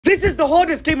This is the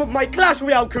hardest game of my Clash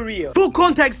Royale career. For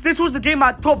context, this was a game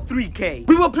at top 3k.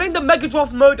 We were playing the Mega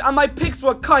Draft mode and my picks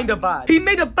were kinda bad. He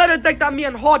made a better deck than me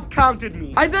and hard countered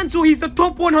me. I then saw he's a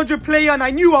top 100 player and I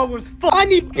knew I was fucked.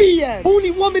 And he BM.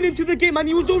 Only 1 minute into the game and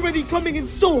he was already coming in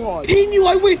so hard. He knew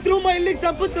I wasted all my elixir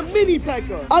and put some mini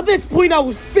pecker. At this point I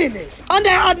was finished. And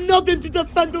I had nothing to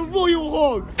defend the Royal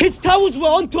Hog. His towers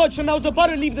were untouched and I was about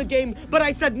to leave the game, but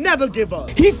I said never give up.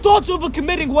 He starts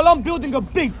overcommitting while I'm building a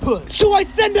big push. So I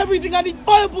send everything and he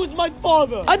fireballs my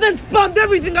father. I then spammed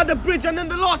everything at the bridge and in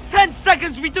the last 10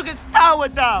 seconds we took his tower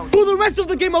down. For the rest of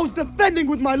the game I was defending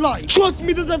with my life. Trust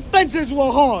me, the defenses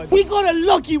were hard. We got a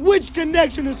lucky witch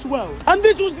connection as well. And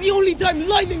this was the only time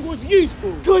lightning was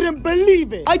useful. Couldn't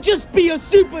believe it. I just be a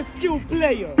super skilled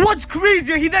player. What's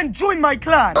crazier, he then joined my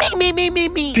clan.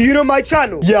 Me. Do you know my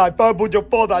channel? Yeah, I fireballed your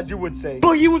father, as you would say.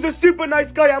 But he was a super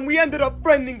nice guy and we ended up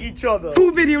friending each other.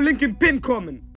 Full video link in pinned comment.